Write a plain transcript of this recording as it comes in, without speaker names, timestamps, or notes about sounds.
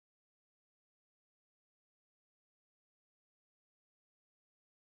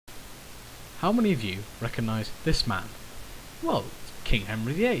How many of you recognise this man? Well, King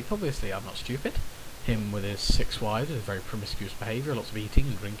Henry VIII, obviously, I'm not stupid. Him with his 6 wives, his very promiscuous behaviour, lots of eating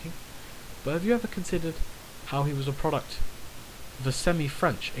and drinking. But have you ever considered how he was a product of a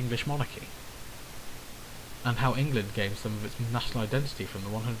semi-French English monarchy? And how England gained some of its national identity from the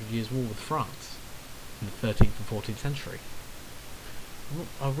 100 Years' War with France in the 13th and 14th century?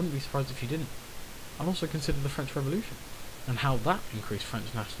 I wouldn't be surprised if you didn't. And also consider the French Revolution, and how that increased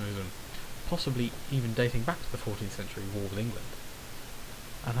French nationalism, possibly even dating back to the 14th century war with England,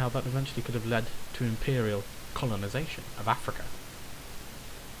 and how that eventually could have led to imperial colonisation of Africa.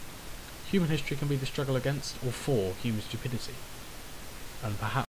 Human history can be the struggle against or for human stupidity, and perhaps